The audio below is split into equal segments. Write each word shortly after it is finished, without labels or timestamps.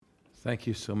Thank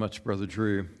you so much, Brother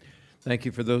Drew. Thank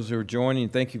you for those who are joining.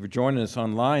 Thank you for joining us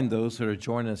online, those that are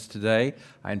joining us today.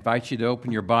 I invite you to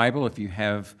open your Bible if you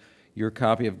have your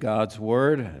copy of God's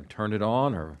Word. Turn it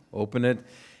on or open it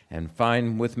and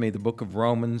find with me the book of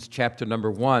Romans, chapter number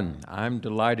 1. I'm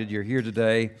delighted you're here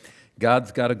today.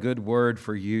 God's got a good word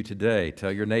for you today.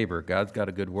 Tell your neighbor, God's got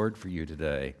a good word for you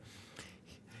today.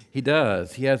 He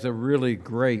does. He has a really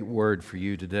great word for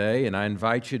you today, and I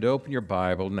invite you to open your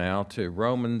Bible now to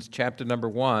Romans chapter number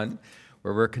 1,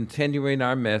 where we're continuing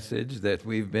our message that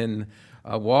we've been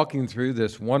walking through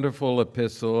this wonderful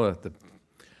epistle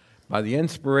by the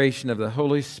inspiration of the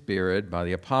Holy Spirit, by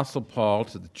the Apostle Paul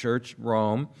to the church at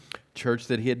Rome, church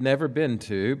that he had never been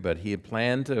to, but he had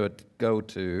planned to go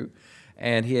to,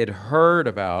 and he had heard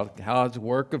about God's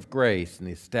work of grace and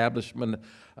the establishment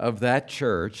of that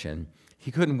church, and he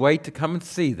couldn't wait to come and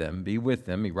see them, be with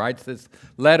them. He writes this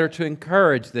letter to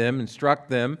encourage them,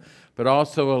 instruct them, but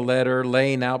also a letter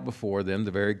laying out before them the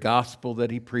very gospel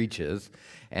that he preaches.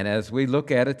 And as we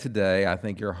look at it today, I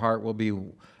think your heart will be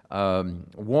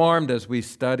warmed as we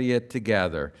study it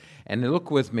together. And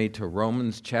look with me to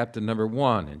Romans chapter number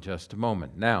 1 in just a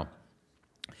moment. Now,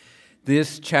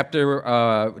 this chapter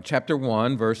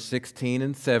 1, verse 16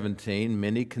 and 17,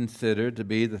 many consider to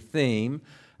be the theme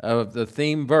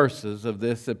verses of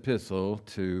this epistle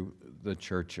to the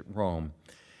church at Rome.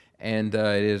 And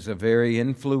it is a very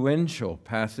influential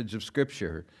passage of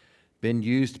Scripture, been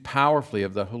used powerfully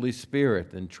of the Holy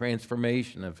Spirit and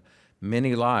transformation of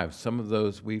many lives, some of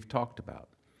those we've talked about.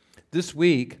 This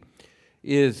week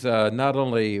is not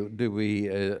only do we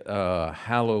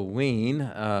Halloween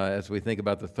as we think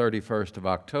about the 31st of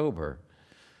October,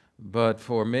 but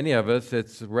for many of us,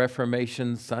 it's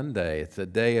Reformation Sunday. It's a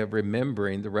day of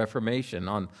remembering the Reformation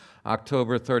on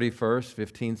October 31st,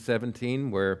 1517,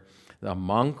 where a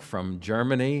monk from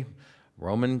Germany,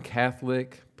 Roman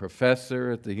Catholic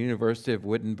professor at the University of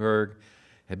Wittenberg,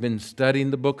 had been studying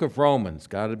the book of Romans.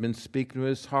 God had been speaking to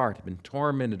his heart, had been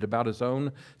tormented about his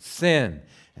own sin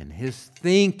and his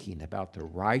thinking about the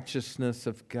righteousness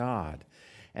of God.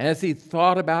 And as he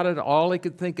thought about it, all he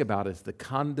could think about is the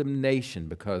condemnation,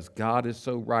 because God is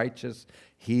so righteous,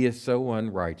 he is so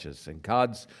unrighteous, and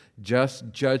God's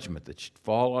just judgment that should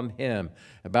fall on him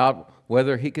about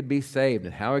whether he could be saved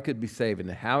and how he could be saved and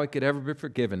how he could ever be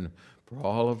forgiven for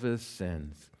all of his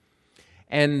sins.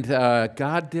 And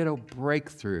God did a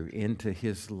breakthrough into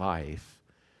his life,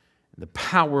 the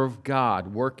power of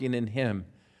God working in him.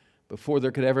 Before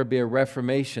there could ever be a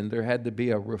Reformation, there had to be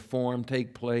a reform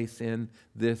take place in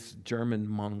this German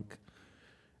monk.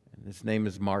 And his name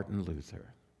is Martin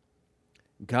Luther.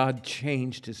 God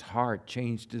changed his heart,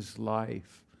 changed his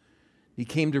life. He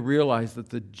came to realize that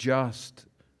the just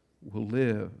will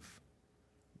live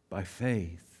by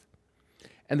faith,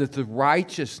 and that the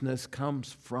righteousness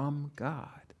comes from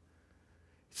God.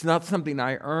 It's not something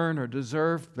I earn or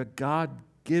deserve, but God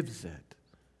gives it.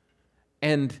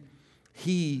 And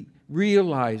he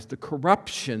realized the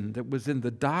corruption that was in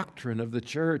the doctrine of the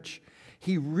church.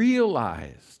 He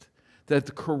realized that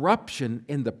the corruption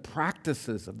in the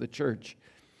practices of the church.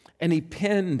 And he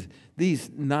penned these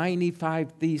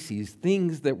 95 theses,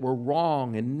 things that were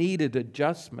wrong and needed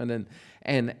adjustment,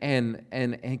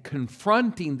 and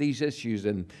confronting these issues,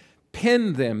 and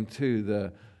penned them to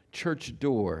the church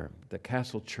door, the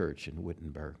Castle Church in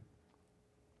Wittenberg.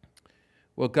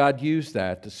 Well, God used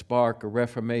that to spark a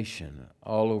reformation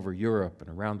all over Europe and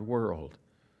around the world.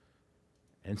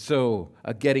 And so,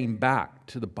 a getting back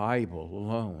to the Bible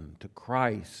alone, to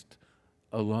Christ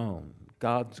alone,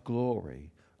 God's glory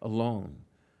alone,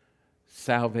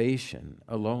 salvation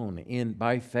alone,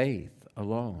 by faith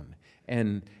alone.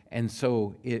 And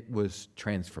so it was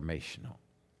transformational.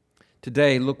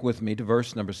 Today, look with me to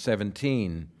verse number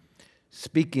 17.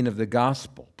 Speaking of the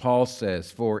gospel, Paul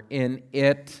says, "For in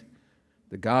it,"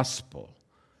 the gospel,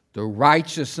 "the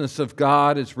righteousness of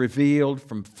God is revealed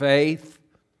from faith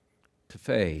to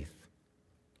faith.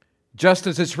 Just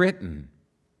as it's written,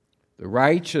 the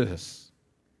righteous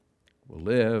will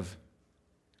live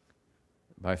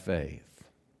by faith."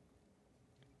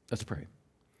 Let's pray.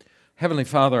 Heavenly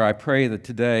Father, I pray that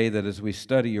today, that as we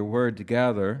study your word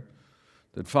together,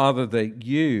 that Father, that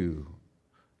you,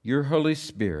 your Holy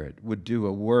Spirit, would do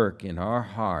a work in our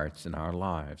hearts and our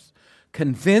lives,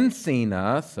 convincing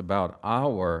us about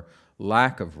our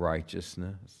lack of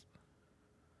righteousness,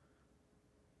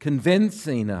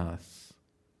 convincing us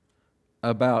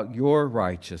about your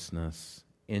righteousness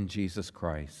in Jesus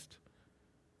Christ,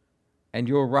 and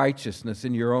your righteousness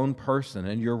in your own person,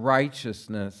 and your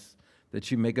righteousness that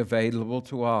you make available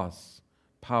to us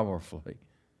powerfully.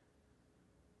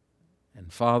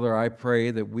 And Father, I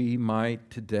pray that we might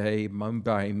today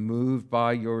be moved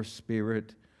by your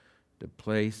Spirit to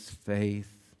place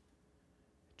faith,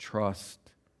 trust,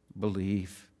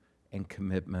 belief, and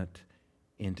commitment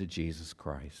into Jesus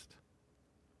Christ.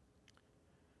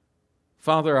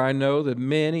 Father, I know that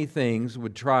many things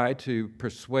would try to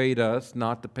persuade us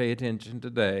not to pay attention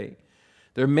today.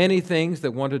 There are many things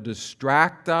that want to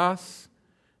distract us,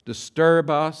 disturb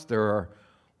us. There are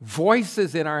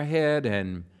voices in our head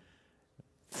and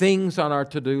things on our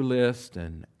to-do list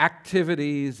and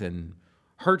activities and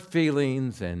hurt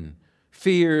feelings and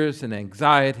fears and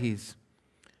anxieties.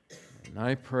 And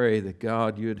I pray that,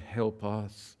 God, you'd help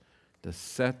us to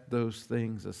set those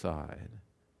things aside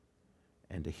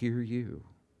and to hear you.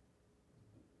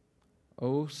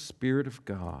 Oh, Spirit of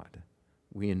God,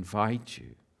 we invite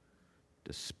you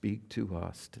to speak to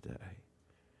us today.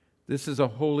 This is a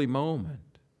holy moment.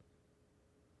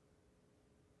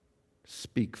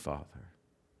 Speak, Father.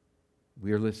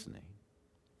 We are listening.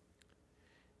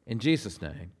 In Jesus'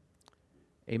 name,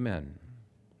 amen.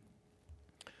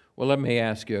 Well, let me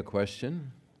ask you a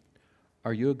question.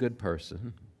 Are you a good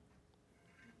person?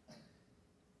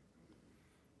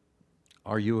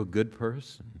 Are you a good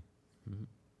person?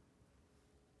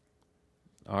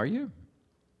 Are you?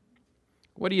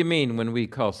 What do you mean when we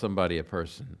call somebody a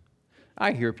person?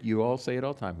 I hear you all say it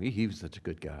all the time. He was such a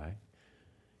good guy.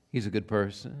 He's a good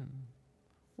person.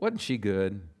 Wasn't she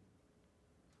good?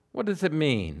 What does it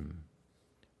mean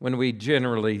when we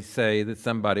generally say that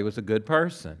somebody was a good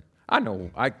person?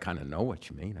 I kind of know what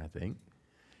you mean, I think.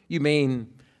 You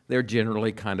mean they're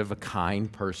generally kind of a kind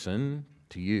person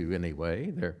to you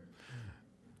anyway. They're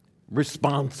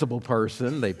responsible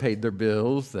person. They paid their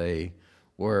bills. They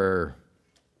were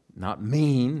not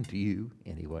mean to you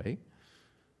anyway.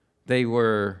 They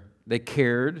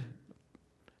cared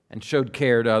and showed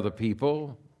care to other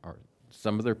people or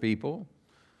some of their people.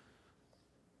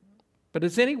 But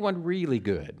is anyone really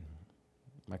good?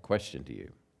 My question to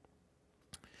you.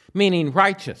 Meaning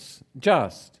righteous,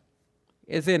 just.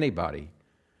 Is anybody?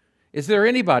 Is there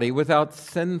anybody without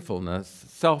sinfulness,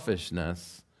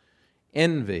 selfishness,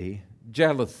 envy,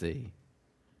 jealousy,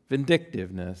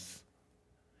 vindictiveness?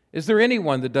 Is there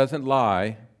anyone that doesn't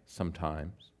lie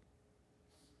sometimes?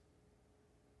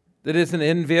 That isn't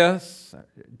envious,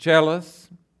 jealous,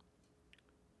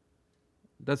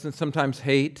 doesn't sometimes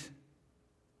hate,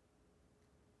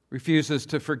 refuses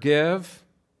to forgive,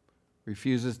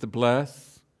 refuses to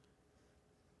bless?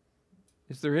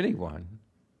 Is there anyone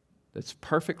that's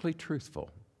perfectly truthful,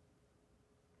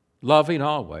 loving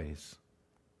always,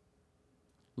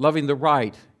 loving the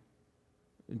right,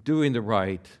 doing the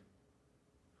right,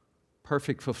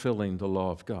 perfect fulfilling the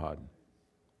law of God?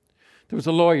 There was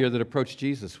a lawyer that approached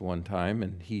Jesus one time,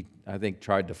 and he, I think,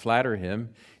 tried to flatter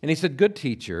him. And he said, "Good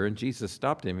teacher." And Jesus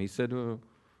stopped him. He said,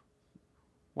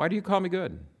 "Why do you call me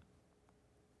good?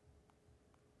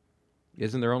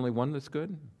 Isn't there only one that's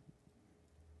good?"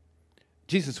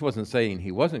 Jesus wasn't saying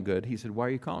he wasn't good. He said, "Why are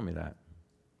you calling me that?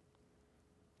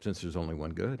 Since there's only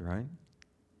one good, right?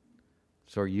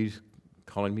 So are you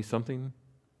calling me something?"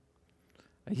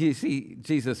 You see,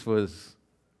 Jesus was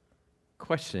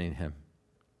questioning him.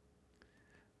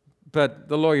 But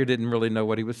the lawyer didn't really know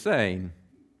what he was saying.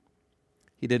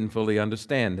 He didn't fully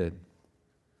understand it.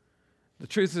 The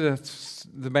truth of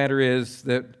the matter is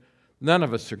that none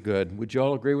of us are good. Would you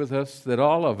all agree with us that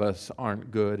all of us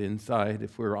aren't good inside,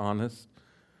 if we're honest?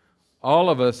 All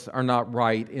of us are not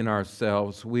right in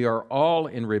ourselves. We are all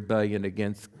in rebellion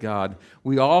against God.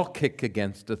 We all kick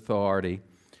against authority.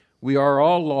 We are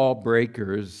all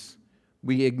lawbreakers.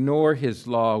 We ignore His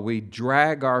law. We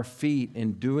drag our feet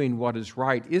in doing what is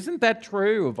right. Isn't that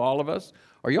true of all of us?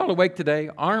 Are you all awake today?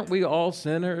 Aren't we all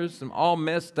sinners and all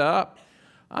messed up?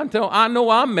 I know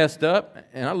I'm messed up,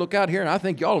 and I look out here and I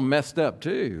think y'all are messed up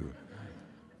too.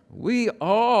 We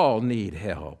all need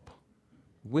help.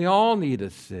 We all need a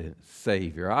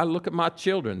Savior. I look at my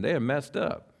children, they are messed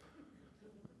up.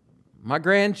 My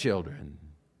grandchildren,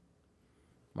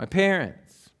 my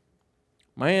parents,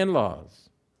 my in-laws,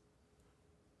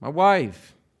 my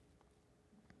wife,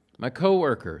 my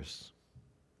coworkers.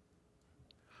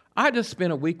 I just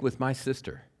spent a week with my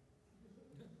sister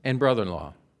and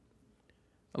brother-in-law,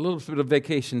 a little bit of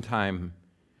vacation time,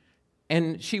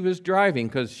 and she was driving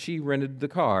because she rented the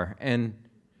car, and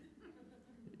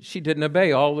she didn't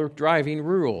obey all the driving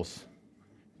rules.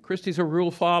 Christy's a rule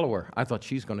follower. I thought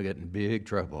she's going to get in big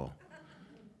trouble.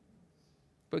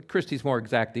 But Christy's more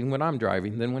exacting when I'm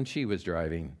driving than when she was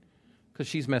driving, because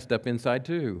she's messed up inside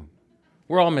too.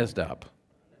 We're all messed up.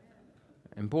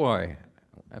 And boy,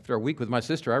 after a week with my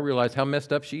sister, I realized how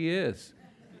messed up she is.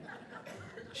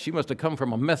 She must have come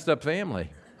from a messed up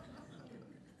family.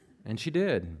 And she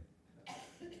did.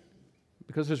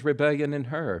 Because there's rebellion in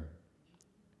her.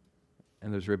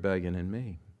 And there's rebellion in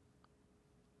me.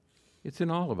 It's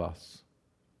in all of us.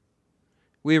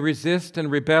 We resist and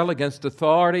rebel against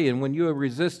authority, and when you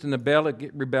resist and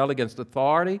rebel against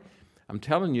authority, I'm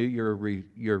telling you,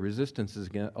 your resistance is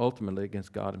ultimately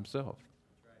against God Himself.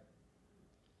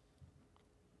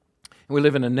 And we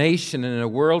live in a nation and in a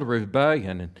world of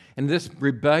rebellion, and this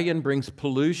rebellion brings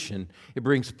pollution. It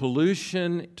brings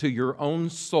pollution to your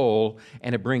own soul,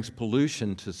 and it brings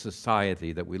pollution to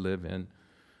society that we live in.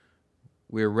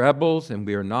 We're rebels and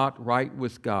we are not right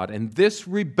with God. And this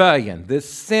rebellion, this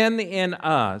sin in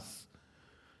us,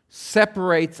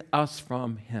 separates us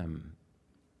from Him.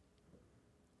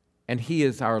 And He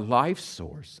is our life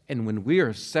source. And when we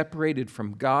are separated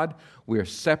from God, we are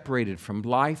separated from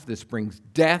life. This brings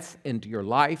death into your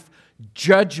life,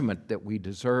 judgment that we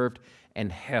deserved, and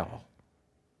hell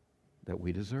that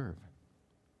we deserve.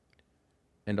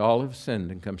 And all have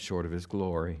sinned and come short of His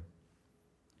glory.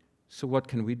 So what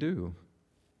can we do?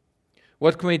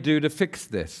 What can we do to fix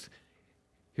this?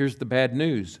 Here's the bad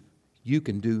news. You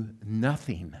can do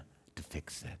nothing to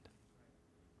fix it.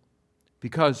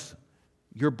 Because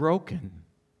you're broken.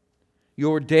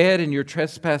 You're dead in your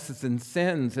trespasses and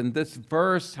sins. And this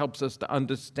verse helps us to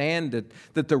understand it,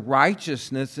 that the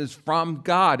righteousness is from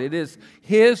God. It is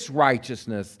His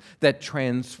righteousness that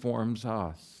transforms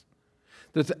us.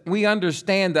 We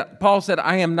understand that Paul said,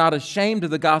 I am not ashamed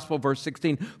of the gospel, verse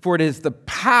 16, for it is the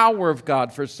power of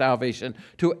God for salvation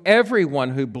to everyone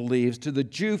who believes, to the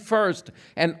Jew first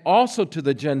and also to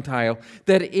the Gentile,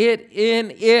 that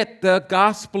the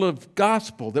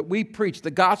gospel that we preach,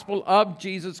 the gospel of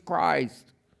Jesus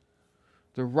Christ,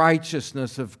 the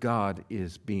righteousness of God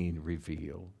is being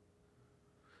revealed.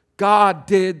 God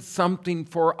did something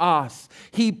for us.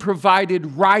 He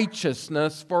provided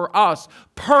righteousness for us,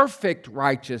 perfect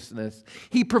righteousness.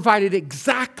 He provided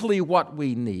exactly what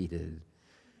we needed.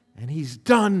 And He's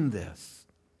done this.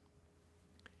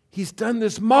 He's done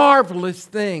this marvelous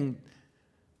thing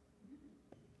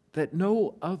that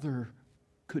no other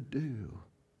could do.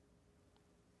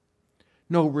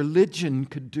 No religion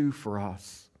could do for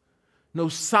us. No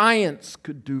science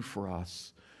could do for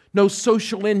us. No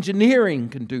social engineering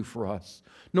can do for us.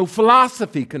 No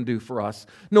philosophy can do for us.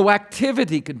 No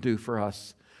activity can do for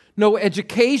us. No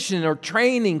education or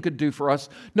training could do for us.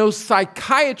 No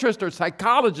psychiatrist or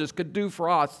psychologist could do for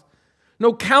us.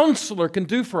 No counselor can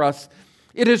do for us.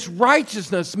 It is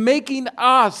righteousness making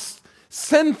us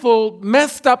sinful,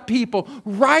 messed up people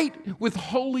right with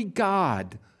holy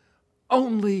God.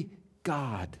 Only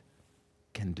God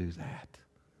can do that.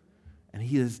 And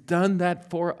He has done that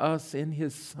for us in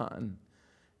His Son,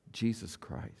 Jesus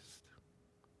Christ.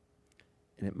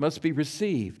 And it must be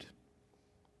received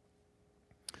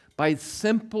by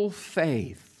simple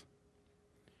faith,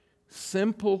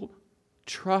 simple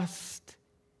trust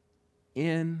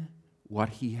in what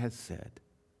He has said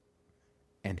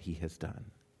and He has done.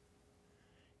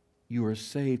 You are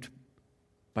saved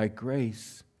by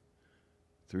grace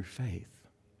through faith.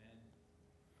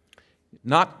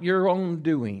 Not your own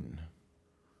doing,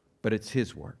 but it's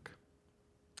His work.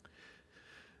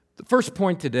 The first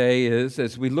point today is,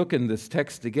 as we look in this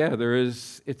text together,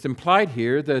 is it's implied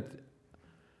here that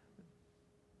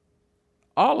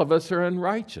all of us are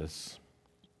unrighteous.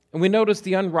 And we notice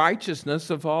the unrighteousness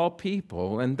of all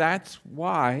people, and that's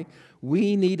why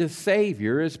we need a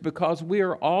Savior, is because we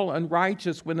are all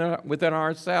unrighteous within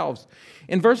ourselves.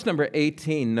 In verse number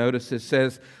 18, notice it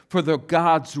says, for the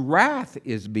God's wrath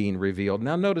is being revealed.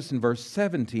 Now notice in verse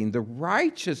 17, the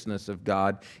righteousness of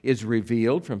God is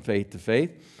revealed from faith to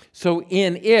faith. So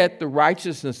in it, the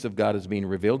righteousness of God is being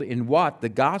revealed. In what? The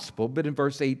gospel. But in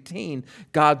verse 18,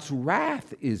 God's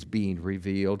wrath is being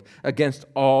revealed against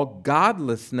all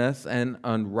godlessness and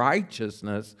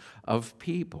unrighteousness of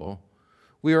people.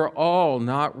 We are all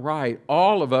not right.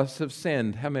 All of us have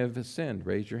sinned. How many of us sinned?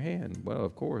 Raise your hand. Well,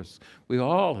 of course. We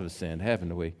all have sinned,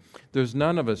 haven't we? There's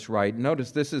none of us right.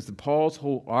 Notice this is Paul's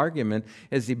whole argument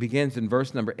as he begins in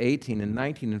verse number 18 and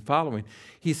 19 and following.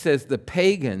 He says the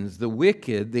pagans, the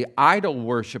wicked, the idol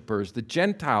worshipers, the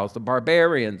Gentiles, the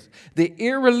barbarians, the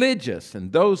irreligious,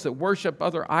 and those that worship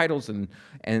other idols, and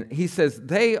he says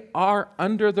they are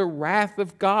under the wrath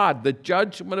of God, the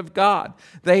judgment of God.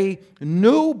 They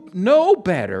know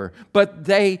better, but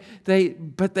they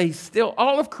still,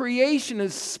 all of creation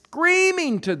is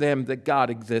screaming to them that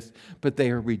God exists, but they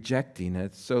are rejecting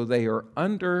it, so they are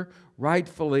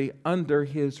rightfully under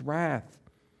His wrath.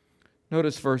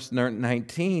 Notice verse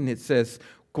 19, it says,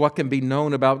 What can be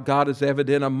known about God is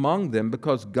evident among them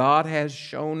because God has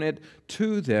shown it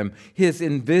to them. His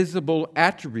invisible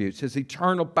attributes, His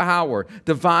eternal power,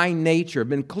 divine nature have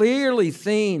been clearly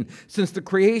seen since the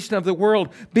creation of the world,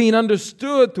 being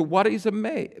understood through what He's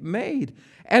made.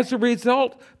 As a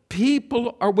result,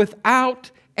 people are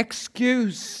without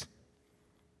excuse.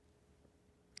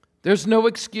 There's no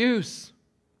excuse.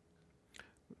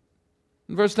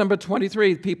 In verse number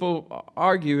 23, people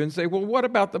argue and say, well, what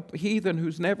about the heathen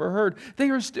who's never heard?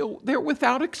 They're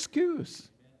without excuse.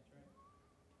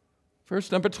 Verse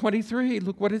number 23,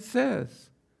 look what it says.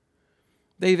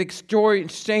 They've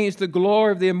exchanged the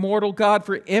glory of the immortal God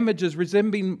for images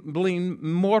resembling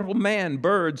mortal man,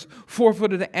 birds,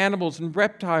 four-footed animals, and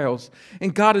reptiles.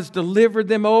 And God has delivered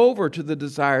them over to the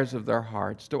desires of their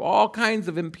hearts, to all kinds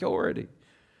of impurity.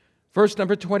 Verse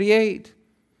number 28.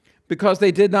 Because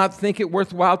they did not think it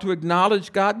worthwhile to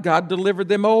acknowledge God, God delivered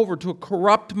them over to a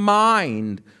corrupt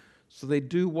mind, so they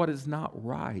do what is not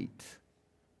right.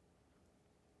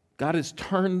 God has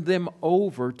turned them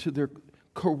over to their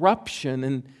corruption,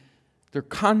 and their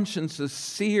conscience is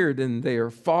seared, and they are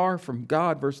far from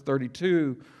God. Verse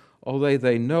 32, although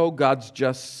they know God's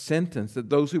just sentence, that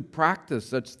those who practice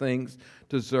such things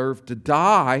deserve to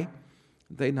die,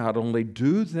 they not only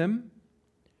do them,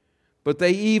 but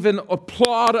they even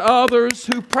applaud others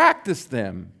who practice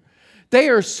them. They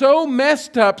are so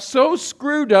messed up, so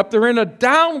screwed up, they're in a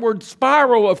downward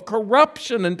spiral of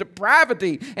corruption and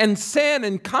depravity and sin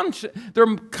and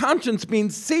their conscience being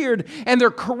seared, and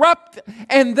they're corrupt,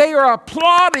 and they are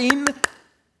applauding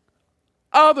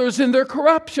others in their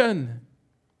corruption.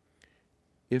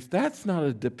 If that's not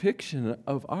a depiction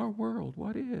of our world,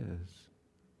 what is?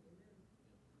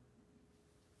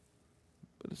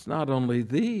 But it's not only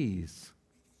these.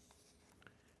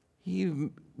 He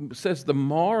says the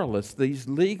moralists, these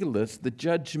legalists, the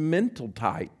judgmental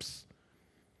types,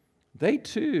 they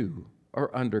too are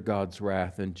under God's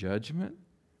wrath and judgment.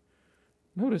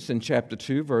 Notice in chapter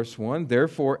 2, verse 1,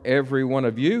 therefore every one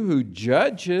of you who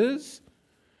judges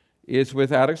is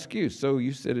without excuse. So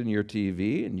you sit in your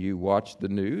TV and you watch the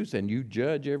news and you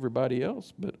judge everybody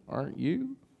else, but aren't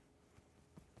you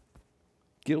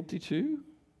guilty too?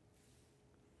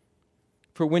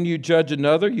 For when you judge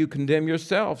another, you condemn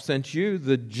yourself, since you,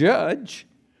 the judge,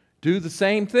 do the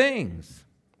same things.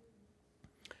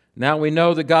 Now we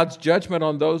know that God's judgment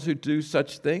on those who do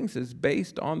such things is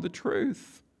based on the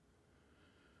truth.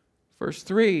 Verse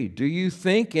 3, do you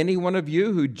think any one of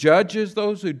you who judges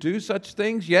those who do such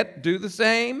things yet do the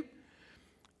same,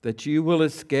 that you will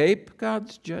escape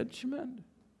God's judgment?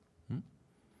 He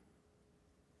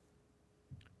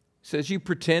says you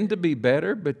pretend to be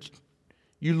better, but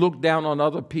you look down on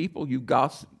other people, you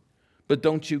gossip. But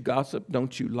don't you gossip?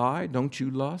 Don't you lie? Don't you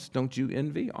lust? Don't you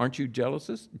envy? Aren't you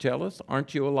jealous?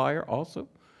 Aren't you a liar also?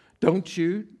 Don't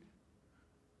you?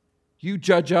 You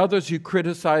judge others, you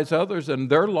criticize others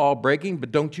and their law breaking,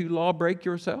 but don't you law break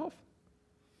yourself?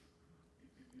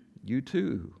 You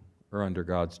too are under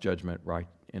God's judgment, right?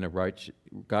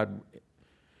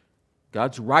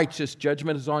 God's righteous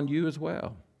judgment is on you as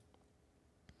well.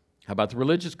 How about the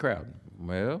religious crowd?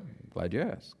 Well, glad you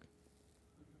asked.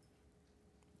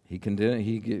 He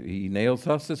nails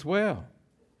us as well.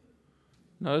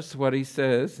 Notice what he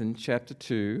says in chapter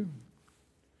 2.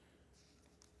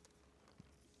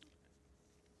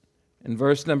 In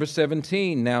verse number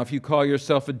 17, now if you call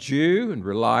yourself a Jew and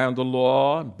rely on the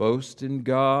law and boast in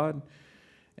God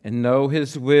and know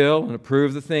His will and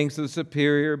approve the things of the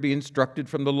superior, be instructed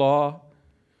from the law,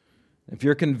 if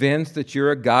you're convinced that you're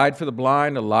a guide for the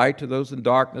blind, a light to those in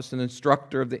darkness, an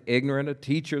instructor of the ignorant, a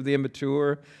teacher of the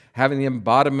immature, having the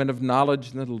embodiment of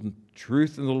knowledge and the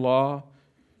truth in the law,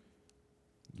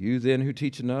 you then who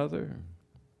teach another,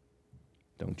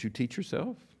 don't you teach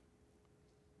yourself?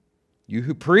 You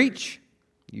who preach,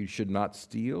 you should not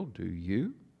steal. Do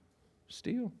you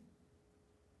steal?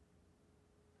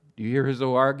 Do you hear his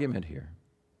argument here?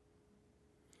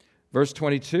 Verse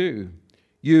 22,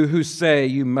 you who say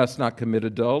you must not commit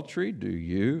adultery, do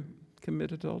you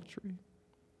commit adultery?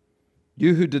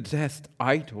 You who detest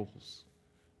idols,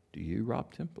 do you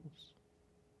rob temples?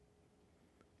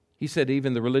 He said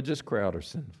even the religious crowd are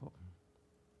sinful.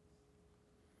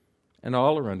 And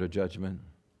all are under judgment.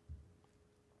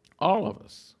 All of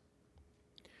us.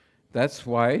 That's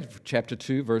why chapter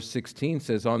 2, verse 16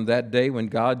 says, on that day when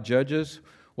God judges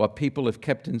what people have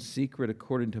kept in secret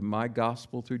according to my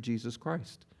gospel through Jesus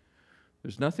Christ.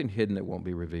 There's nothing hidden that won't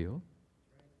be revealed.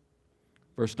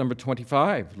 Verse number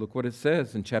 25, look what it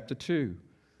says in chapter 2.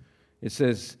 It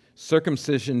says,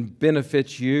 circumcision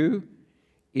benefits you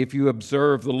if you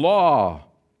observe the law.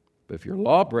 But if you're a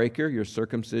lawbreaker, your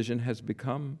circumcision has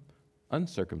become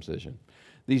uncircumcision.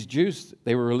 These Jews,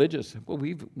 they were religious. Well,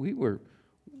 we're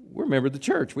a member of the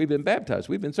church. We've been baptized.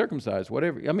 We've been circumcised.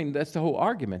 Whatever. I mean, that's the whole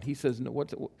argument. He says, no,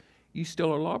 you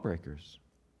still are lawbreakers,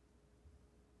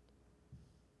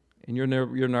 and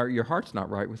your heart's not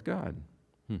right with God.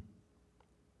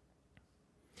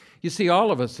 You see, all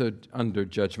of us are under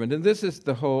judgment, and this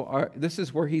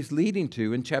is where he's leading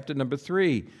to in chapter number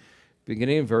 3,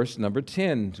 beginning in verse number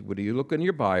 10. Would you look in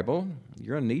your Bible?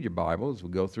 You're going to need your Bible as we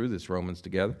go through this Romans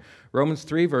together. Romans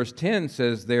 3, verse 10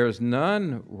 says, "There is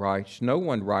none righteous, no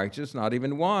one righteous, not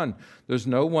even one. There's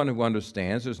no one who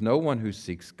understands. There's no one who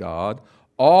seeks God.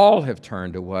 All have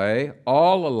turned away.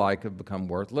 All alike have become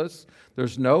worthless.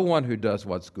 There's no one who does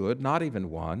what's good, not even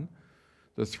one.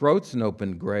 Their throat's an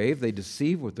open grave. They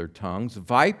deceive with their tongues.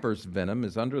 Viper's venom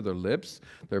is under their lips.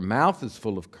 Their mouth is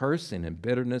full of cursing and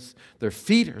bitterness. Their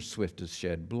feet are swift to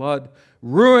shed blood.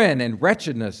 Ruin and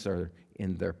wretchedness are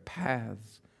in their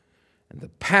paths. And the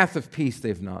path of peace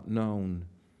they've not known.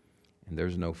 And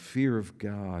there's no fear of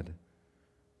God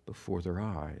before their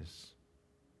eyes.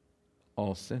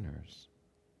 All sinners."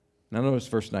 Now notice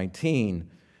verse 19.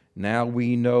 "Now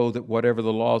we know that whatever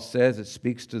the law says, it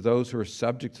speaks to those who are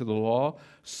subject to the law,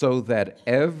 so that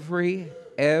every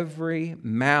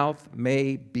mouth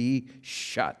may be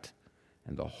shut,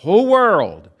 and the whole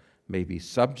world may be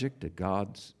subject to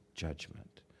God's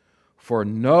judgment. For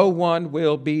no one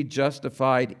will be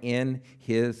justified in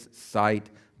his sight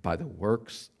by the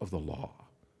works of the law,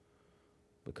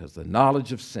 because the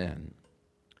knowledge of sin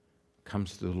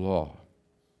comes through the law.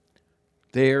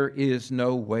 There is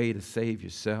no way to save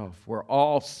yourself. We're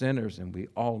all sinners and we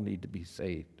all need to be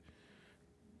saved.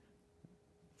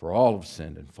 For all have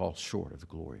sinned and fall short of the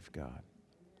glory of God."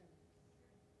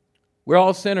 We're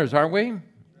all sinners, aren't we?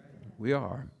 We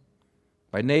are.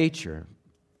 By nature,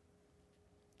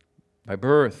 by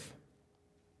birth,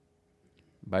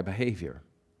 by behavior.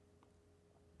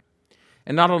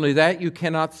 And not only that, you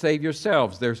cannot save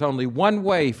yourselves. There's only one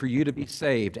way for you to be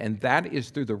saved, and that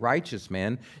is through the righteous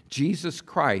man, Jesus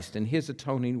Christ, and his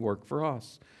atoning work for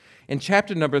us. In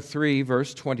chapter number 3,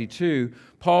 verse 22,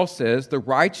 Paul says, "The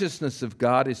righteousness of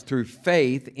God is through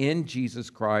faith in Jesus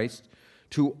Christ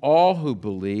to all who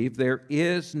believe. There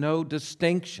is no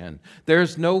distinction.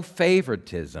 There's no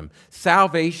favoritism.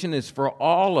 Salvation is for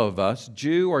all of us,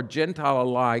 Jew or Gentile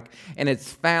alike, and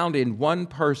it's found in one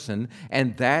person,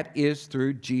 and that is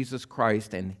through Jesus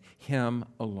Christ and him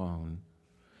alone.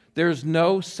 There's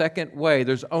no second way.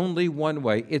 There's only one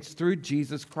way. It's through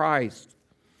Jesus Christ."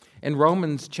 In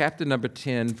Romans chapter number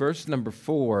 10, verse number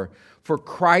 4, "For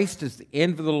Christ is the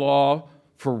end of the law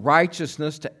for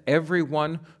righteousness to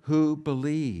everyone who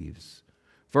believes."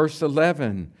 Verse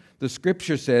 11, the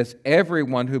scripture says,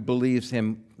 "Everyone who believes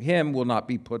him will not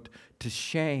be put to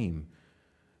shame."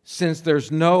 Since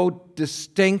there's no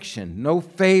distinction, no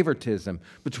favoritism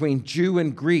between Jew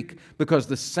and Greek, because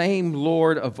the same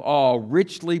Lord of all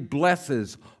richly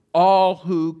blesses all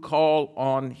who call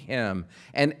on him,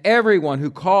 and everyone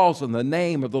who calls on the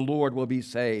name of the Lord will be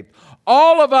saved.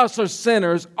 All of us are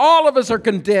sinners, all of us are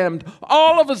condemned,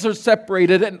 all of us are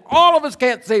separated, and all of us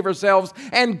can't save ourselves,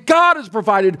 and God has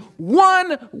provided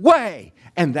one way,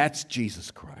 and that's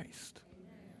Jesus Christ.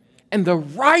 And the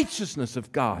righteousness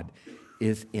of God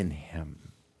is in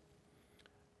him.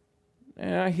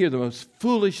 And I hear the most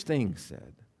foolish things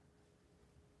said.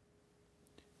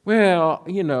 "Well,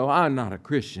 I'm not a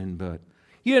Christian, but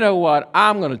you know what?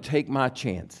 I'm going to take my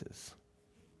chances."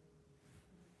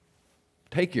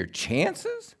 Take your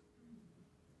chances?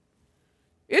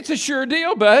 It's a sure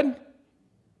deal, bud.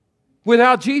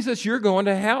 Without Jesus, you're going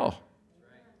to hell.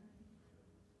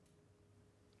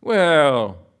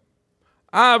 "Well,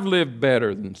 I've lived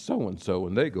better than so-and-so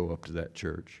when they go up to that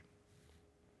church."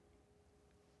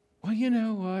 Well, you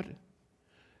know what?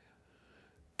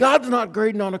 God's not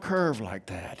grading on a curve like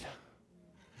that.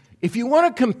 If you want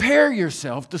to compare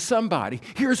yourself to somebody,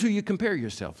 here's who you compare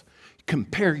yourself.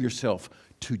 Compare yourself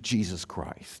to Jesus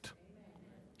Christ.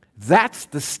 That's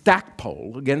the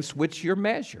stackpole against which you're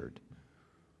measured,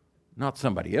 not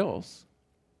somebody else.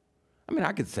 I mean,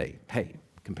 I could say, hey,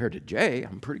 compared to Jay,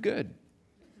 I'm pretty good.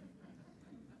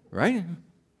 Right?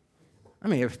 I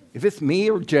mean, if it's me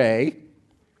or Jay,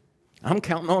 I'm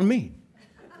counting on me.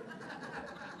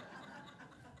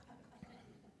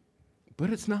 But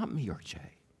it's not me or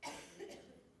Jay.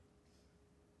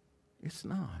 It's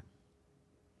not.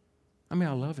 I mean,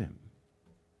 I love him.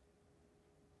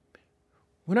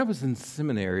 When I was in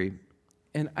seminary,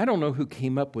 and I don't know who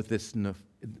came up with this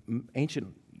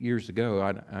ancient years ago,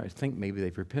 I think maybe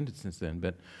they've repented since then,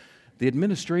 but the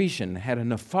administration had a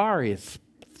nefarious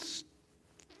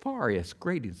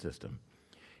grading system.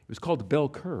 It was called the bell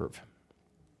curve.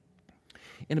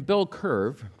 In a bell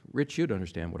curve, Rich, you'd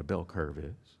understand what a bell curve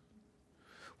is.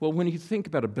 Well, when you think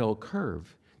about a bell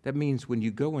curve, that means when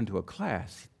you go into a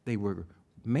class, they were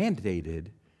mandated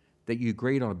that you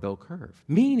grade on a bell curve,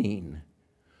 meaning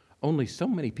only so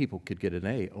many people could get an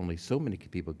A, only so many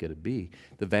people get a B.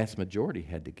 The vast majority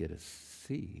had to get a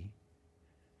C.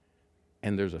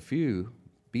 And there's a few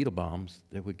Beetlebombs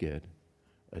that would get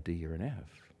a D or an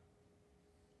F.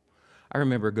 I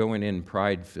remember going in,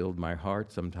 pride filled my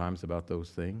heart sometimes about those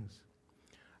things.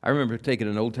 I remember taking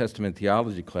an Old Testament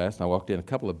theology class, and I walked in, a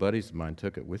couple of buddies of mine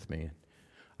took it with me.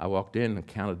 I walked in and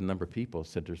counted the number of people,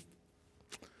 said there's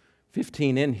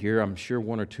 15 in here, I'm sure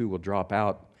one or two will drop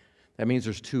out. That means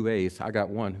there's 2 A's. I got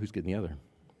one, who's getting the other?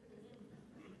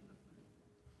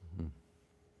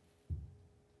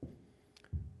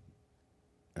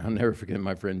 I'll never forget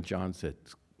my friend John said,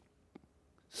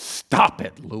 "Stop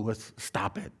it, Lewis,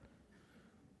 stop it."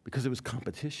 Because it was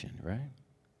competition, right?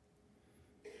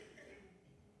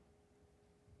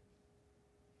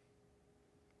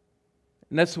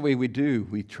 And that's the way we do.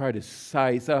 We try to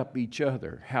size up each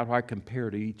other. How do I compare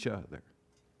to each other?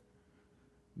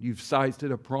 You've sized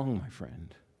it up wrong, my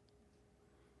friend.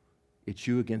 It's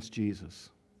you against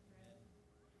Jesus.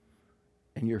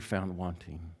 And you're found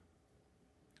wanting.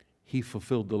 He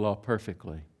fulfilled the law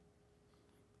perfectly.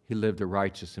 He lived a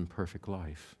righteous and perfect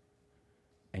life.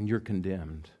 And you're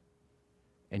condemned.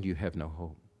 And you have no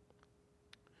hope.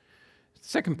 The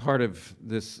second part of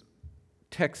this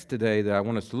text today that I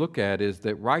want us to look at is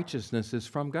that righteousness is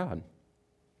from God.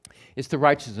 It's the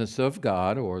righteousness of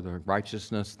God, or the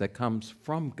righteousness that comes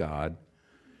from God.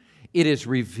 It is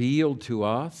revealed to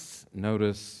us.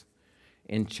 Notice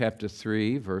in chapter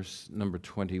 3, verse number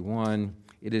 21,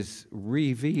 it is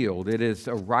revealed. It is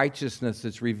a righteousness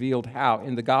that's revealed how?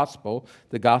 In the gospel.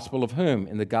 The gospel of whom?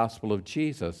 In the gospel of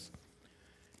Jesus.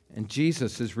 And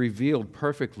Jesus has revealed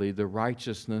perfectly the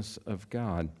righteousness of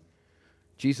God.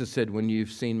 Jesus said, when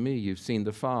you've seen me, you've seen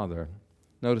the Father.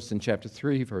 Notice in chapter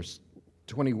 3, verse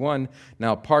 21,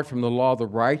 now apart from the law, the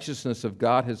righteousness of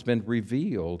God has been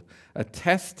revealed,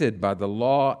 attested by the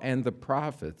law and the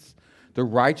prophets, the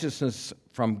righteousness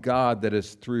from God that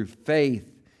is through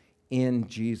faith in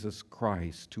Jesus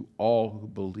Christ to all who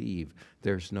believe.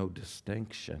 There's no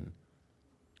distinction.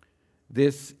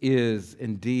 This is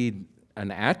indeed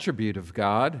an attribute of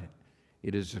God.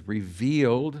 It is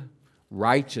revealed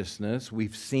righteousness.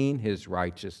 We've seen his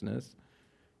righteousness.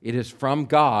 It is from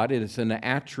God. It is an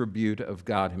attribute of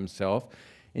God himself.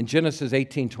 In Genesis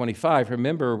 18:25,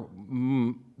 remember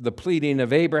the pleading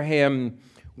of Abraham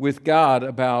with God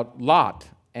about Lot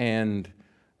and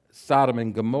Sodom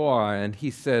and Gomorrah, and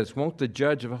he says, won't the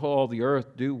judge of all the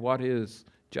earth do what is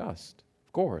just?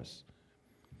 Of course.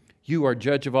 You are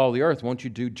judge of all the earth. Won't you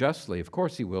do justly? Of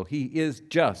course he will. He is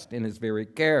just in his very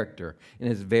character, in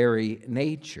his very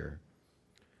nature.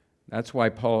 That's why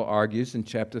Paul argues in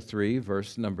chapter 3,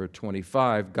 verse number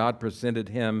 25, God presented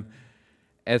him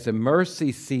as a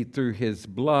mercy seat through his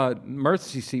blood,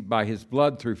 mercy seat by his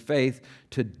blood through faith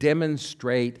to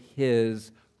demonstrate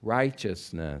his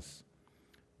righteousness.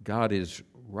 God is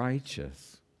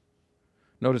righteous.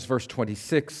 Notice verse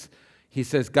 26. He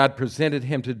says, God presented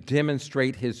him to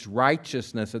demonstrate his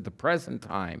righteousness at the present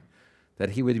time, that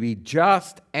he would be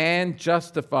just and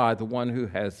justify the one who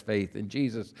has faith in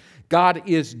Jesus. God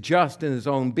is just in his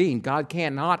own being. God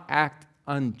cannot act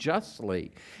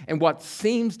unjustly. And what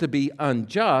seems to be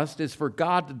unjust is for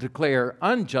God to declare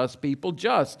unjust people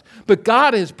just. But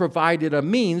God has provided a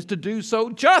means to do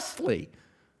so justly.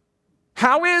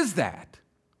 How is that?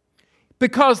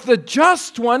 Because the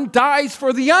just one dies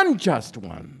for the unjust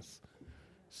ones,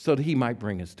 so that he might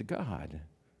bring us to God.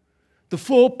 The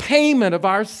full payment of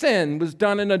our sin was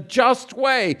done in a just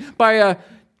way by a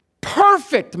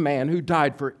perfect man who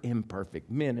died for imperfect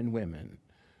men and women,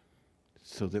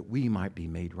 so that we might be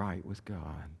made right with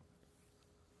God.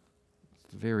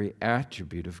 It's the very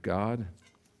attribute of God.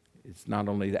 It's not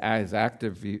only his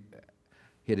active, it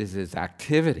is his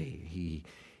activity.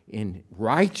 In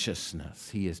righteousness,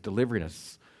 he is delivering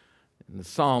us. In the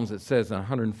Psalms, it says in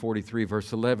 143,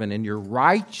 verse 11, in your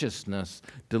righteousness,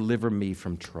 deliver me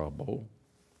from trouble.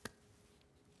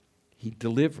 He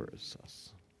delivers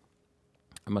us.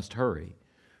 I must hurry,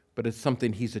 but it's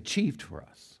something he's achieved for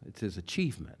us. It's his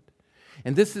achievement.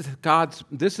 And this is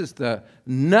the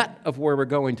nut of where we're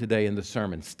going today in the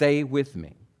sermon. Stay with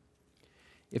me.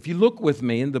 If you look with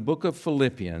me in the book of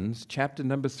Philippians, chapter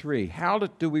number 3, how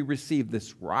do we receive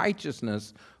this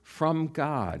righteousness from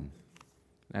God?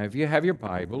 Now, if you have your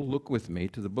Bible, look with me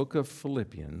to the book of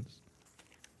Philippians.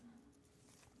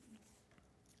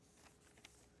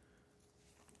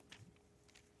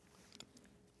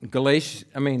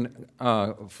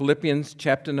 Philippians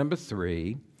chapter number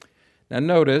 3. Now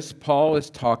notice, Paul is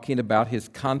talking about his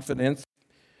confidence,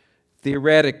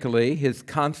 theoretically, his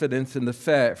confidence in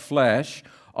the flesh.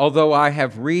 Although I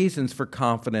have reasons for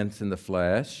confidence in the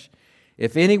flesh,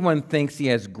 if anyone thinks he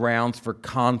has grounds for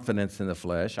confidence in the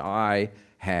flesh, I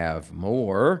have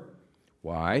more.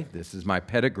 Why? This is my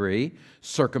pedigree.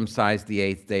 Circumcised the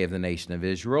 8th day of the nation of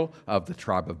Israel, of the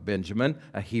tribe of Benjamin,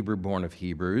 a Hebrew born of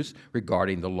Hebrews,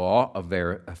 regarding the law, a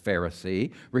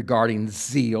Pharisee, regarding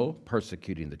zeal,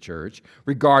 persecuting the church,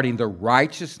 regarding the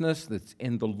righteousness that's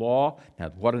in the law. Now,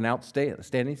 what an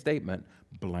outstanding statement.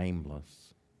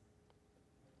 Blameless.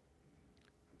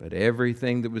 But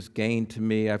everything that was gained to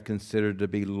me I've considered to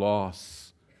be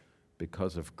loss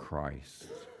because of Christ.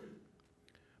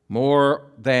 More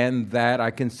than that,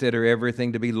 I consider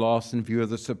everything to be lost in view of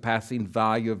the surpassing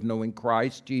value of knowing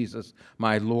Christ Jesus,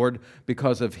 my Lord.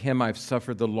 Because of him I've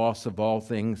suffered the loss of all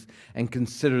things and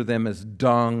consider them as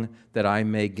dung, that I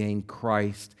may gain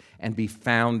Christ and be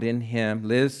found in him.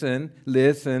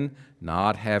 Listen,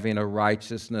 not having a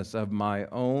righteousness of my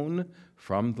own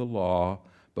from the law,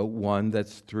 but one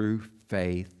that's through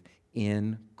faith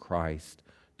in Christ,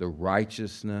 the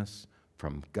righteousness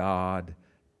from God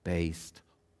based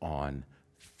on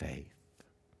faith.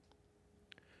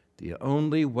 The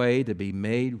only way to be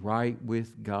made right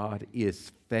with God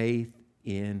is faith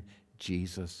in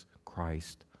Jesus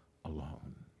Christ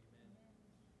alone.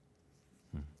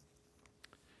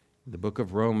 The book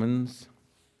of Romans,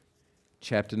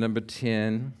 chapter number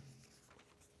 10,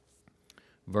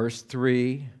 verse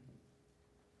 3.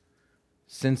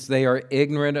 Since they are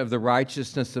ignorant of the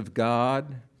righteousness of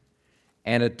God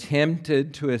and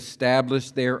attempted to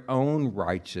establish their own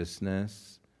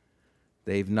righteousness,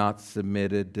 they've not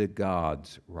submitted to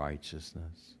God's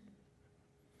righteousness.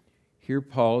 Here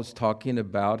Paul is talking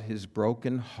about his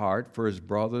broken heart for his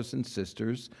brothers and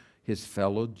sisters, his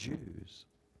fellow Jews.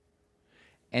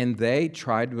 And they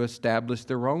tried to establish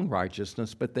their own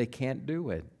righteousness, but they can't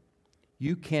do it.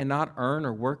 You cannot earn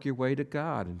or work your way to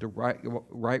God and to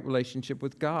right relationship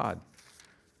with God.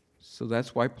 So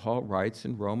that's why Paul writes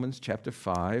in Romans chapter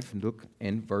 5, look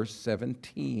in verse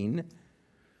 17.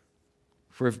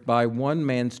 For if by one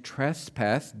man's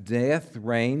trespass death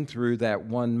reigned through that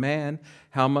one man,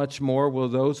 how much more will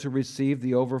those who receive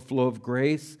the overflow of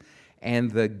grace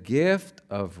and the gift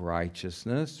of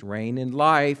righteousness reign in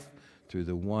life through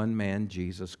the one man,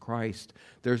 Jesus Christ?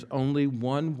 There's only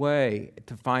one way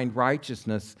to find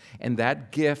righteousness, and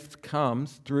that gift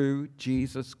comes through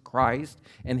Jesus Christ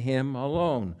and him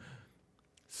alone.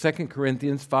 2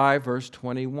 Corinthians 5, verse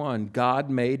 21, God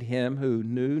made him who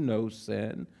knew no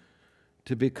sin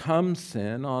to become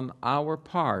sin on our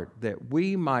part, that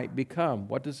we might become,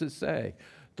 what does it say?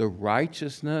 The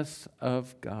righteousness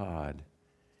of God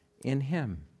in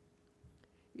him.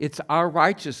 It's our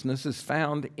righteousness is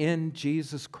found in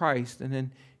Jesus Christ and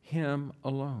in him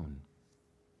alone.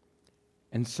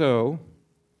 And so,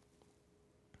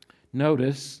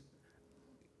 notice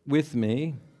with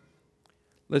me,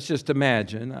 let's just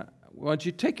imagine. Would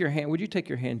you take your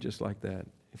hand just like that?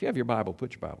 If you have your Bible,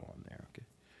 put your Bible on there, okay?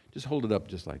 Just hold it up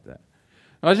just like that.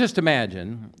 Now, let's just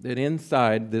imagine that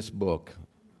inside this book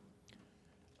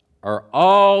are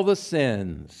all the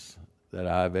sins that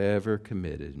I've ever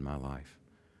committed in my life.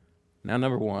 Now,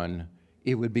 number one,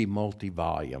 it would be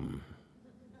multi-volume.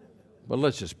 But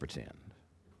let's just pretend.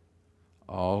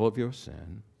 All of your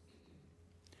sin.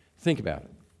 Think about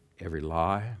it. Every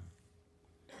lie,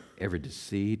 every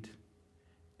deceit,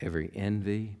 every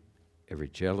envy, every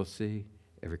jealousy,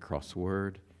 every cross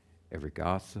word, every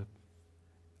gossip,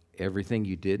 everything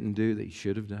you didn't do that you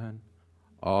should have done,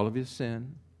 all of your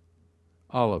sin,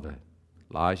 all of it.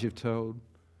 Lies you've told,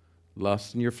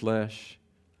 lust in your flesh,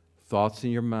 thoughts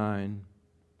in your mind,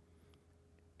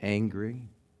 angry,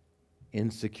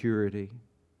 insecurity,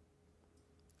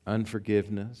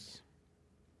 unforgiveness,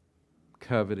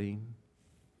 coveting.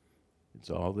 It's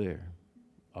all there,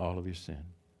 all of your sin.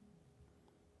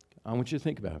 I want you to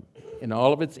think about it. In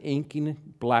all of its inky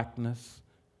blackness,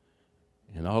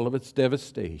 in all of its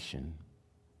devastation,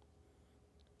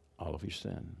 all of your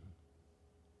sin.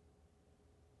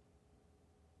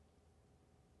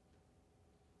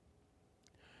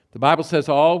 The Bible says,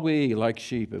 all we, like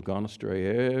sheep, have gone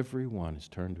astray. Every one has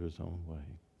turned to his own way.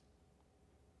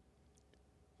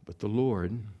 But the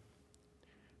Lord,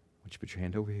 would you put your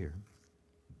hand over here,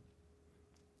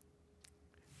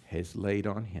 has laid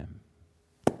on him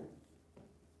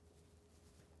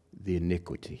the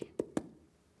iniquity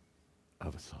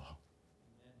of us all.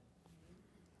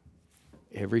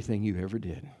 Everything you ever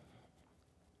did,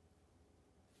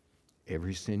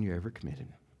 every sin you ever committed,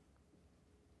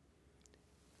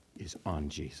 is on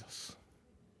Jesus.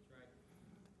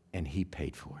 And he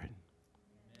paid for it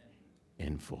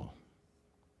in full.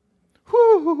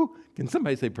 Whoo! Can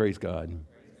somebody say praise God?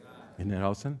 Praise God. Isn't that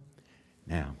awesome?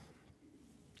 Now,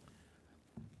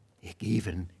 it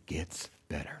even gets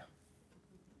better.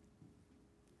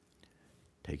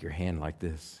 Take your hand like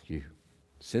this.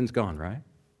 Sin's gone, right?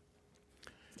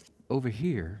 Over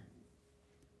here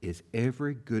is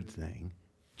every good thing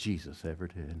Jesus ever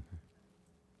did.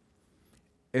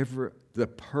 The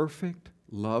perfect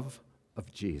love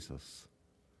of Jesus,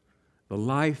 the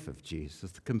life of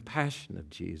Jesus, the compassion of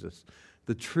Jesus,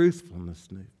 the truthfulness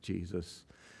of Jesus,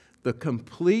 the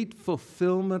complete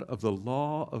fulfillment of the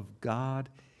law of God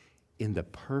in the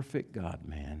perfect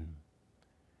God-man.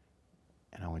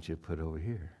 And I want you to put it over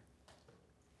here.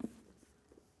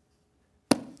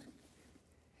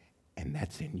 And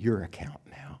that's in your account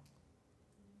now.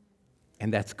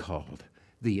 And that's called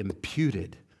the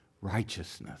imputed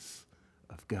righteousness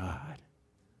of God.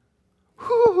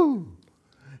 Whoo!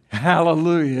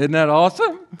 Hallelujah. Isn't that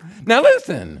awesome? Now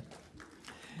listen.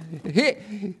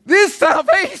 This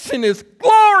salvation is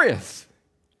glorious.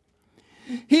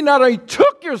 He not only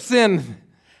took your sin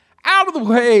out of the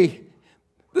way,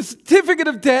 the certificate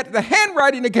of debt, the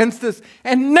handwriting against us,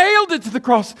 and nailed it to the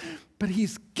cross, but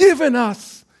he's given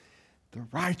us the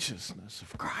righteousness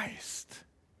of Christ.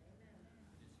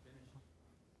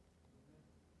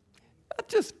 Not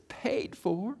just paid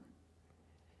for,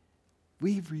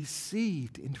 we've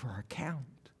received into our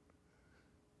account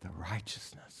the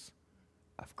righteousness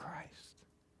of Christ.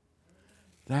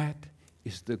 That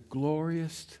is the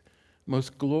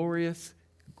most glorious,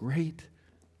 great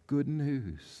good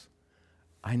news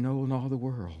I know in all the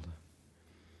world.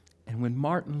 And when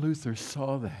Martin Luther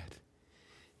saw that,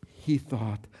 he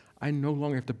thought, I no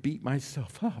longer have to beat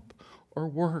myself up or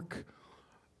work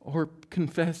or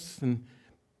confess, and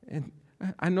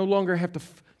I no longer have to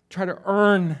try to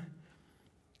earn,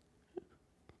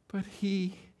 but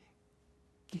he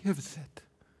gives it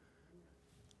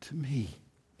to me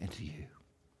and to you.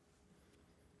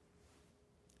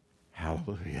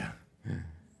 Hallelujah.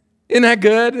 Isn't that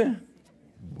good?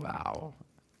 Wow.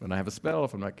 I'm going to have a spell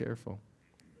if I'm not careful.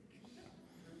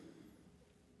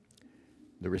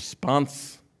 The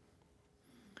response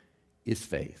is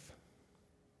faith.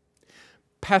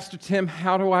 Pastor Tim,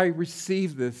 how do I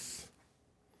receive this?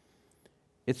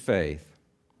 It's faith.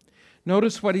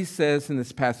 Notice what he says in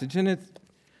this passage, and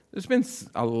there's been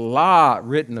a lot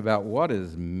written about what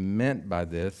is meant by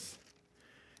this.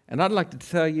 And I'd like to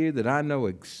tell you that I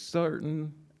know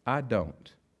certain I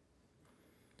don't.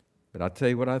 But I'll tell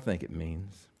you what I think it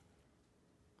means.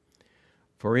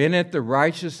 For in it the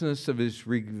righteousness of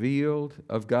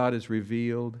God is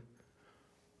revealed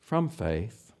from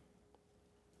faith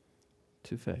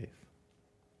to faith.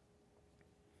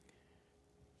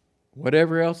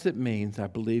 Whatever else it means, I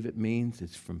believe it means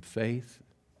it's from faith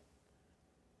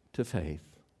to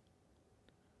faith.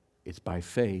 It's by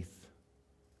faith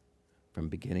from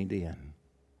beginning to end.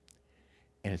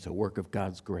 And it's a work of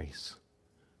God's grace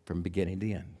from beginning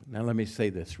to end. Now let me say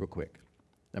this real quick.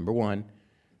 Number one,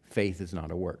 faith is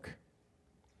not a work.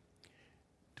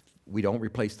 We don't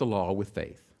replace the law with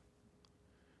faith.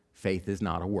 Faith is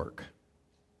not a work.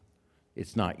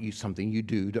 It's not something you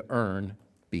do to earn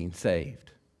being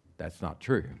saved. That's not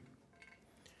true.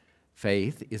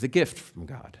 Faith is a gift from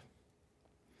God.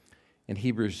 In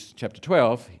Hebrews chapter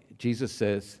 12,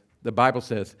 the Bible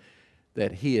says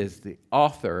that he is the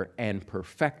author and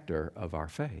perfecter of our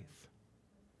faith.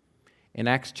 In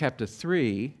Acts chapter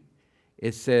 3,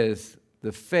 it says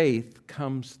the faith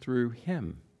comes through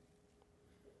him.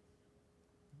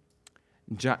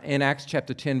 In Acts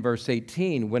chapter 10, verse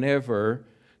 18, whenever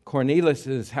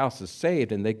Cornelius' house is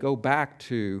saved and they go back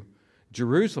to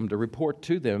Jerusalem to report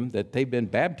to them that they've been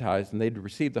baptized and they'd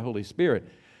received the Holy Spirit,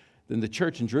 then the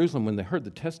church in Jerusalem, when they heard the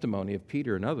testimony of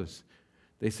Peter and others,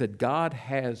 they said, God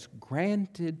has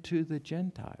granted to the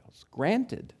Gentiles,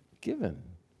 given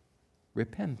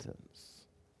repentance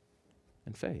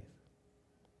and faith.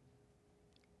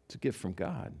 It's a gift from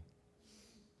God.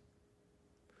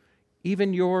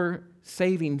 Even your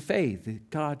saving faith,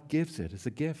 God gives it as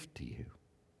a gift to you.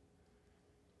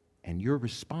 And your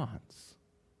response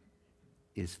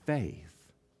is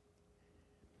faith.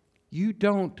 You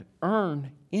don't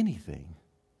earn anything.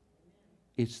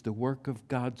 It's the work of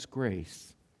God's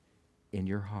grace in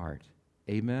your heart.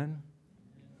 Amen?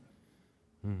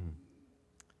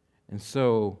 And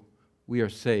so we are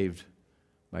saved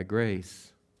by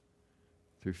grace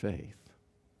through faith.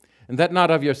 And that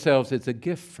not of yourselves, it's a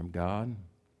gift from God,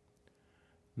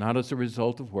 not as a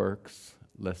result of works,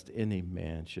 lest any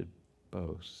man should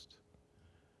boast.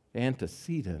 The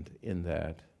antecedent in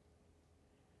that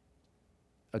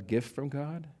a gift from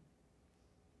God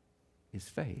is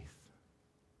faith.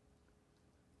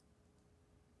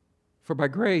 For by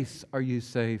grace are you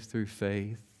saved through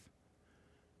faith,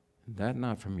 and that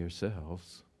not from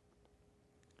yourselves.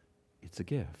 It's a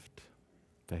gift,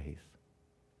 faith.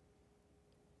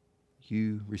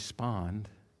 You respond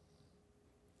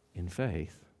in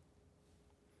faith.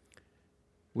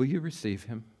 Will you receive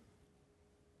him?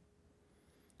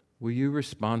 Will you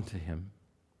respond to him?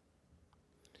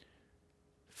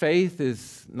 Faith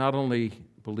is not only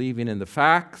believing in the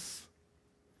facts,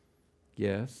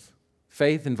 yes.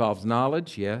 Faith involves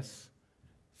knowledge, yes.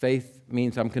 Faith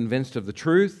means I'm convinced of the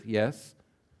truth, yes.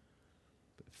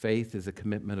 But faith is a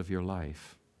commitment of your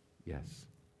life, yes.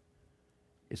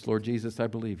 It's, Lord Jesus, I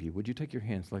believe you. Would you take your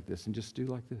hands like this and just do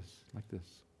like this, like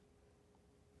this?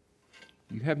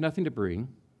 You have nothing to bring.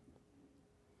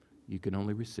 You can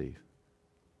only receive.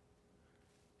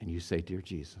 And you say, dear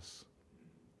Jesus,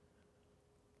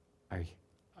 I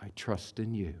trust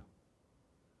in you.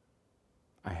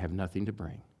 I have nothing to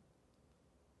bring.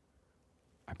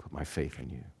 I put my faith in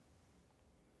you.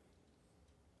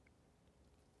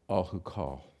 All who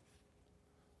call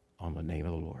on the name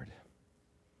of the Lord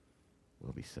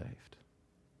will be saved.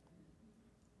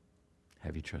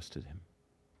 Have you trusted him?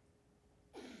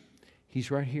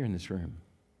 He's right here in this room.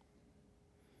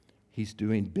 He's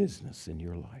doing business in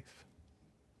your life.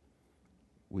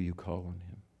 Will you call on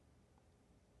him?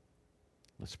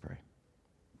 Let's pray.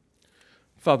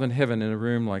 Father in heaven, in a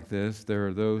room like this, there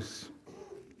are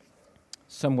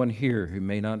someone here who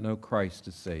may not know Christ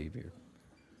as Savior.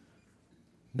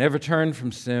 Never turned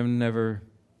from sin, never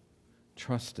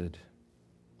trusted.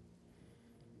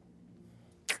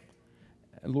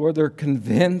 And Lord, they're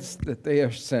convinced that they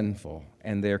are sinful,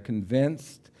 and they're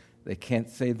convinced they can't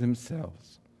save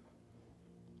themselves.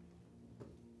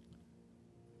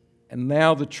 And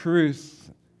now the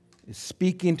truth is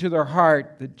speaking to their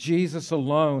heart that Jesus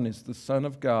alone is the Son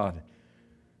of God.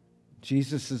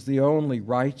 Jesus is the only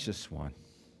righteous one.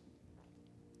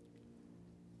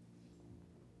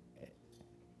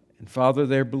 And Father,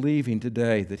 they're believing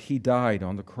today that he died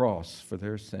on the cross for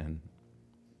their sin.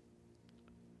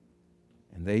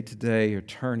 And they today are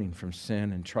turning from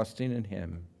sin and trusting in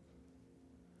him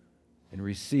and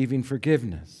receiving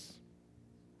forgiveness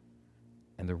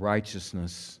and the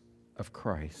righteousness of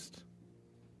Christ.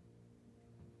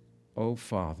 Oh,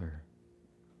 Father,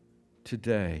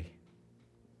 today,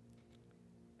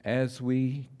 as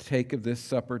we take of this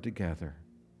supper together,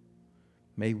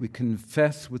 may we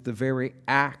confess with the very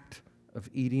act of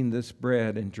eating this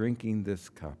bread and drinking this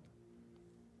cup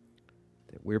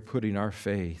that we're putting our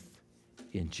faith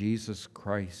in Jesus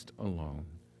Christ alone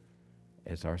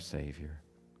as our Savior.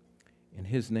 In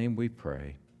his name we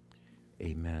pray.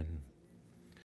 Amen.